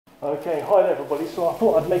Okay, hi there everybody. So I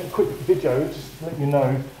thought I'd make a quick video just to let you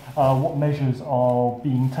know what measures are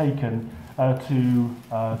being taken to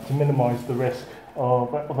minimise the risk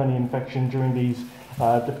of any infection during these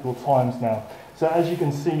difficult times now. So as you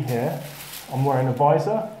can see here, I'm wearing a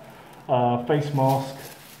visor, face mask,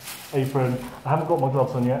 apron. I haven't got my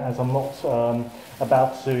gloves on yet as I'm not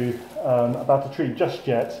about to treat just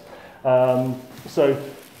yet. So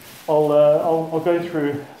I'll go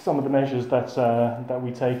through some of the measures that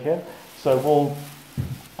we take here. So we'll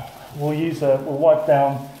wipe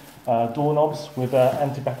down doorknobs with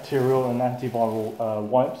antibacterial and antiviral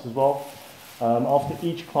wipes as well. After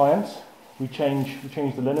each client, we change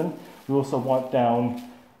the linen. We also wipe down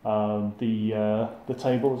the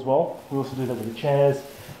table as well. We also do that with the chairs.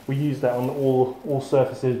 We use that on all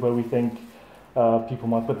surfaces where we think people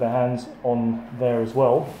might put their hands on there as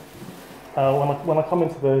well. When I come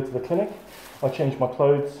into the clinic, I change my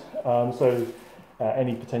clothes, so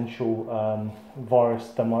any potential virus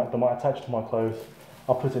that might attach to my clothes,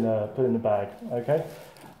 I'll put in the bag. Okay,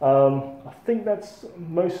 I think that's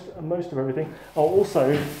most of everything. Oh,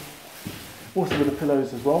 also with the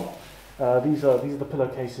pillows as well. These are the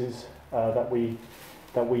pillowcases that we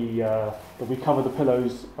cover the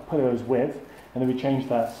pillows with, and then we change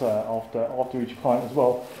that after each client as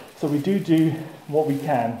well. So we do what we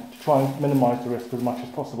can to try and minimise the risk as much as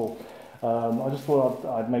possible. I just thought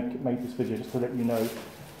I'd make this video just to let you know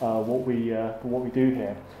what we do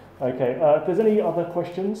here. Okay, if there's any other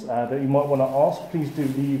questions that you might want to ask, please do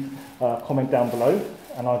leave a comment down below,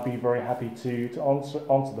 and I'd be very happy to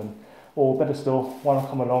answer them. Or better still, why not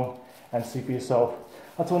come along and see for yourself.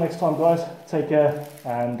 Until next time, guys, take care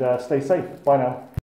and stay safe. Bye now.